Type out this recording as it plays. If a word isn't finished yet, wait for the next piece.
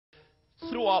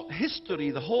throughout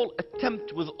history, the whole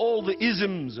attempt with all the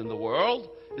isms in the world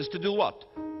is to do what?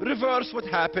 Reverse what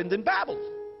happened in Babel.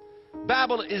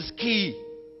 Babel is key,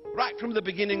 right from the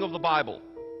beginning of the Bible.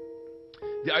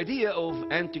 The idea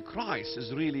of Antichrist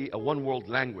is really a one-world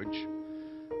language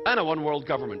and a one-world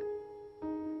government.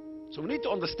 So we need to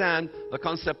understand the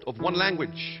concept of one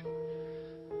language.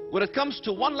 When it comes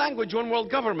to one language, one-world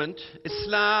government,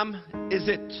 Islam is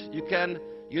it.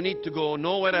 You need to go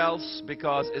nowhere else,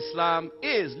 because Islam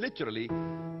is literally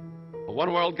a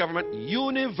one-world government.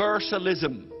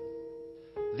 Universalism.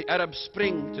 The Arab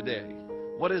Spring today.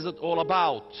 What is it all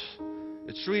about?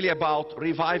 It's really about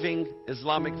reviving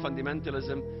Islamic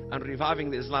fundamentalism and reviving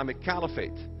the Islamic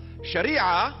Caliphate.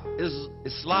 Sharia is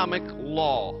Islamic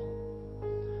law.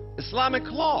 Islamic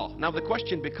law. Now the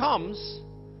question becomes,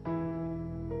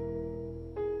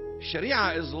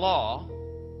 Sharia is law,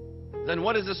 then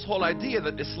what is this whole idea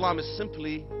that Islam is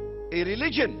simply a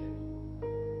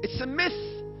religion? It's a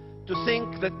myth to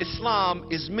think that Islam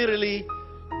is merely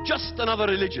just another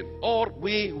religion, or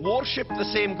we worship the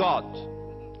same God.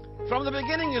 From the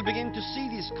beginning, you'll begin to see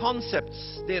these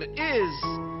concepts. There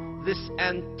is this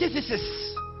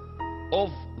antithesis of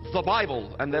the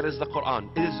Bible, and that is the Quran.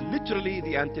 It is literally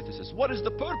the antithesis. What is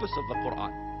the purpose of the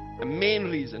Quran? The main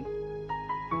reason,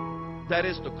 that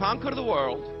is to conquer the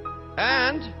world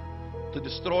and to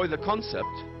destroy the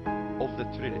concept of the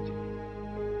Trinity.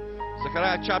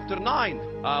 Zechariah chapter 9,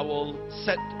 I will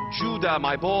set Judah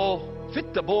my bow,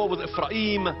 fit the bow with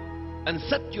Ephraim, and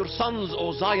set your sons,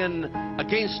 O Zion,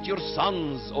 against your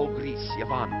sons, O Greece.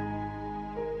 Yavan.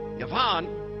 Yavan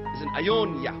is in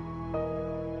Ionia.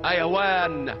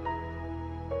 Ayawan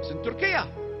is in Turkey.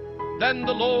 Then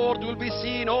the Lord will be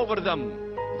seen over them.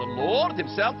 The Lord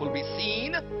himself will be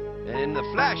seen in the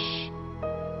flesh,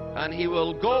 and he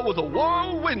will go with the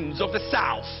whirlwinds of the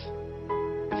south.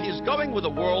 If he is going with the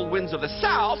whirlwinds of the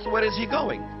south, where is he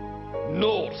going?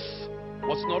 North.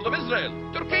 What's north of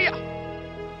Israel? Turkey.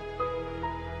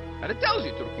 And it tells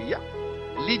you Turkey.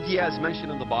 Lydia is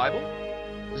mentioned in the Bible.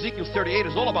 Ezekiel 38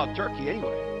 is all about Turkey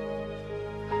anyway.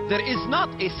 There is not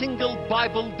a single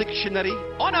Bible dictionary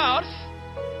on earth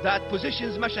that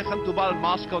positions Meshech and Tubal,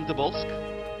 Moscow and Tobolsk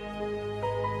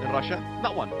in Russia.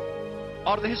 Not one.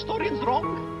 Are the historians wrong?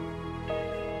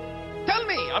 Tell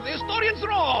me, are the historians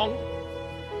wrong?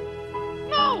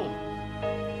 No.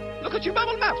 Look at your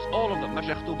Bible maps. All of them.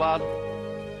 Meshech, Tubal,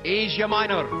 Asia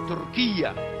Minor, Turkey.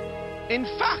 In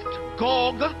fact,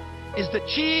 Gog is the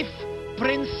chief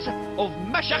prince of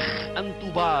Meshech and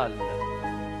Tubal,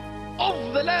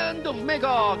 of the land of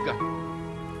Magog.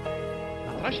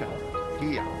 Not Russia,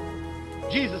 here.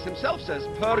 Jesus himself says,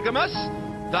 Pergamus,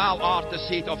 thou art the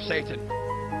seat of Satan.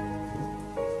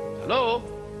 Hello?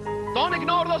 Don't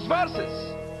ignore those verses.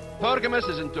 Pergamus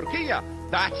is in Turkey.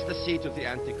 That's the seat of the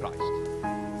Antichrist.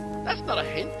 That's not a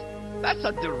hint. That's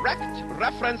a direct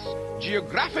reference,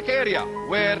 geographic area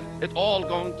where it all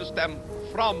going to stem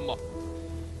from.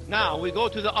 Now we go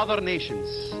to the other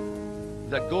nations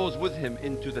that goes with him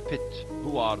into the pit.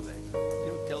 Who are they?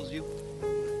 It tells you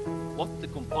what the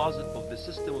composite of the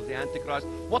system of the Antichrist,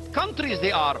 what countries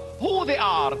they are, who they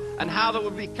are, and how they will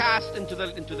be cast into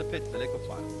the pit, the lake of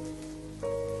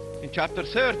fire. In chapter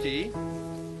 30,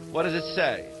 what does it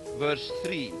say? Verse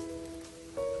 3.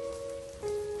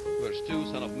 Verse 2,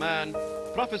 Son of man,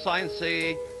 prophesy and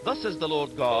say, thus says the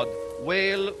Lord God,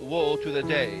 wail, woe to the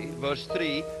day. Verse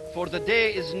 3, for the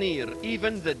day is near,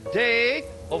 even the day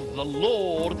of the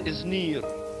Lord is near,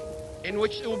 in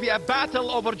which there will be a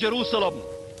battle over Jerusalem.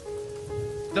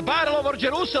 The battle over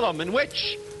Jerusalem, in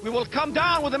which we will come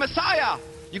down with the Messiah.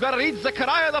 You got to read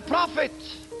Zechariah the prophet.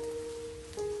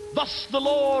 Thus the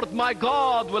Lord my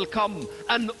God will come,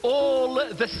 and all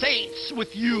the saints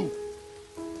with you.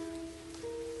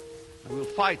 We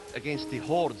will fight against the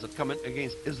hordes that come in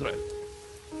against Israel.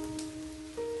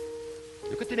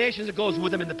 Look at the nations that goes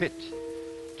with them in the pit.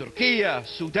 Turkey,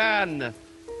 Sudan,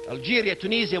 Algeria,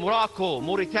 Tunisia, Morocco,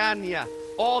 Mauritania,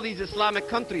 all these Islamic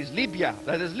countries, Libya,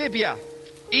 that is Libya,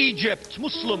 Egypt,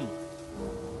 Muslim.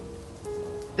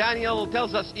 Daniel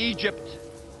tells us Egypt,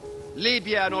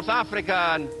 Libya, North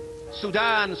Africa, and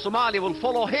Sudan, Somalia will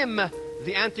follow him,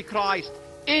 the Antichrist,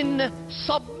 in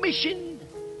submission.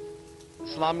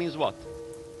 Islam means what?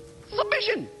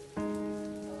 Submission.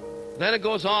 Then it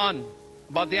goes on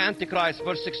about the Antichrist,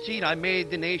 verse 16. I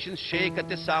made the nations shake at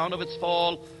the sound of its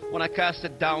fall when I cast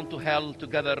it down to hell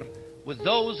together with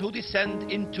those who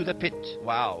descend into the pit.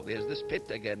 Wow, there's this pit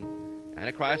again.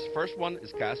 Antichrist, first one,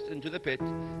 is cast into the pit.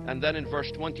 And then in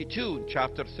verse 22,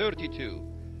 chapter 32,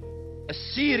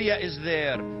 Assyria is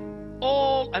there.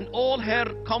 All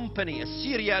her company.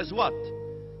 Assyria is what?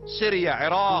 Syria,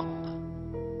 Iraq,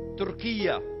 Turkey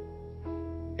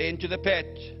into the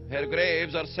pit. Her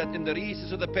graves are set in the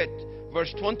recesses of the pit.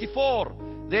 Verse 24,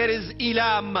 there is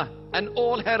Elam and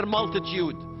all her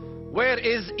multitude. Where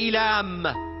is Elam?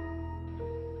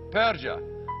 Persia,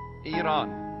 Iran.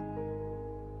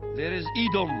 There is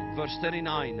Edom, verse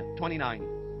 29.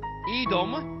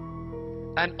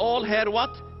 Edom and all her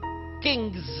what?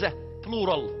 Kings,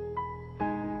 plural.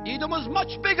 Edom is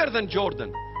much bigger than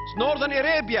Jordan. It's northern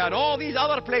Arabia and all these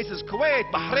other places.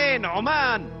 Kuwait, Bahrain,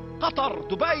 Oman, Qatar,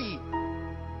 Dubai,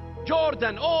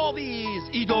 Jordan, all these.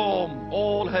 Edom,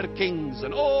 all her kings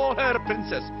and all her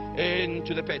princes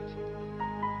into the pit.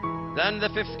 Then the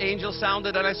fifth angel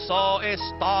sounded, and I saw a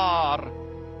star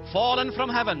fallen from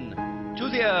heaven to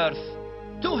the earth.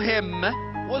 To him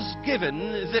was given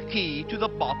the key to the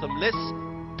bottomless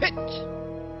pit.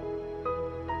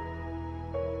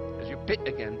 As you pit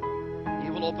again,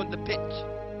 he will open the pit.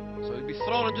 So he'll be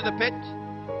thrown into the pit.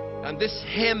 And this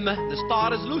him, the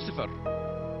star, is Lucifer.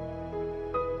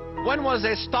 When was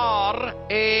a star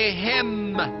a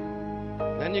him?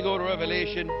 Then you go to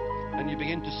Revelation and you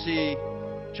begin to see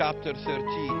chapter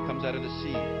 13 comes out of the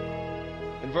sea.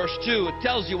 In verse 2, it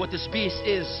tells you what this beast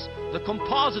is. The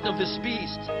composite of this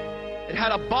beast. It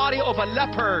had a body of a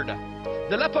leopard.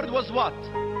 The leopard was what?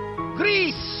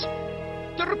 Greece,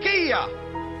 Turkey.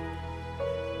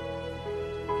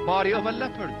 Body of a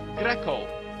leopard, Greco.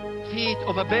 Feet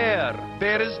of a bear.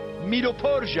 Bear is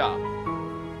Medo-Persia.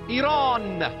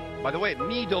 Iran. By the way,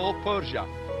 Medo-Persia.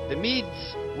 The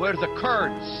Medes were the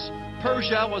Kurds.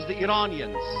 Persia was the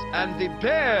Iranians. And the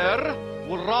bear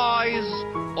will rise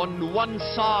on one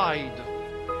side.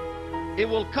 It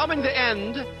will come in the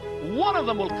end. One of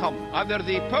them will come. Either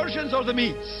the Persians or the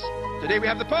Medes. Today we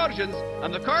have the Persians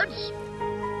and the Kurds.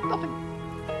 Nothing.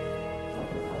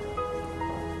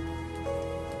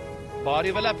 Body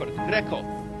of a leopard, Greco.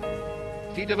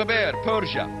 Feet of a bear,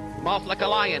 Persia. Mouth like a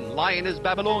lion. Lion is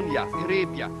Babylonia,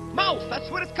 Arabia. Mouth, that's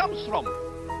where it comes from.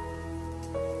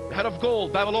 The head of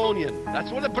gold, Babylonian.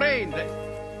 That's where the brain,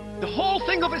 the whole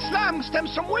thing of Islam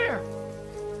stems from where?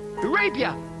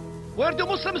 Arabia. Where do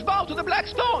Muslims bow to the black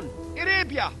stone?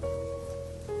 Arabia.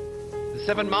 The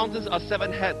 7 mountains are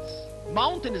 7 heads.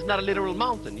 Mountain is not a literal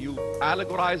mountain. You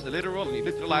allegorize the literal and you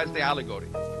literalize the allegory.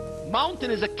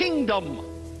 Mountain is a kingdom.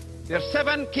 There are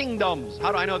 7 kingdoms.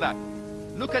 How do I know that?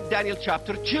 Look at Daniel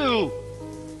chapter 2.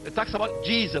 It talks about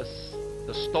Jesus.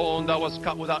 The stone that was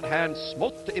cut without hands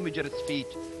smote the image at its feet.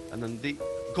 And then the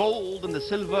gold and the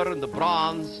silver and the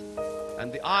bronze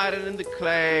and the iron and the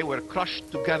clay were crushed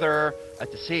together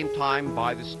at the same time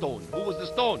by the stone. Who was the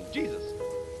stone? Jesus.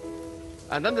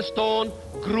 And then the stone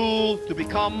grew to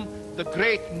become the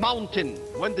great mountain.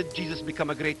 When did Jesus become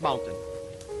a great mountain?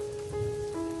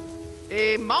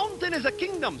 A mountain is a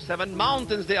kingdom. 7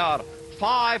 mountains they are.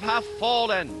 5 have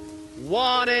fallen.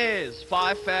 1 is.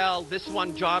 5 fell. This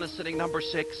one, John, is sitting number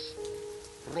 6.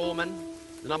 Roman.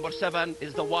 The number 7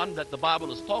 is the one that the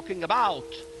Bible is talking about.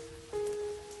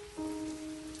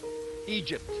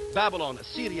 Egypt, Babylon,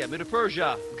 Assyria,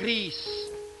 Medo-Persia, Greece,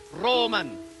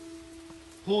 Roman.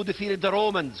 Who defeated the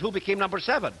Romans? Who became number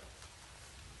 7?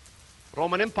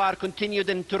 Roman Empire continued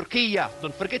in Turkey.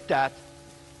 Don't forget that.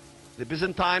 The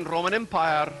Byzantine Roman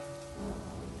Empire.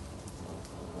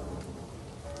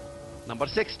 Number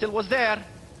 6 still was there.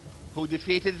 Who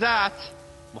defeated that?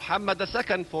 Muhammad II,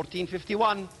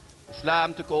 1451.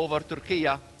 Islam took over Turkey.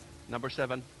 Number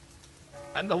 7.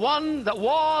 And the one that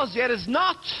was yet is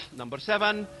not, number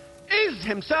 7, is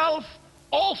himself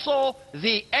also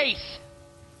the 8th.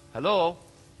 Hello?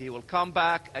 He will come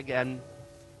back again.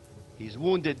 He's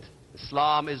wounded.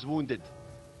 Islam is wounded.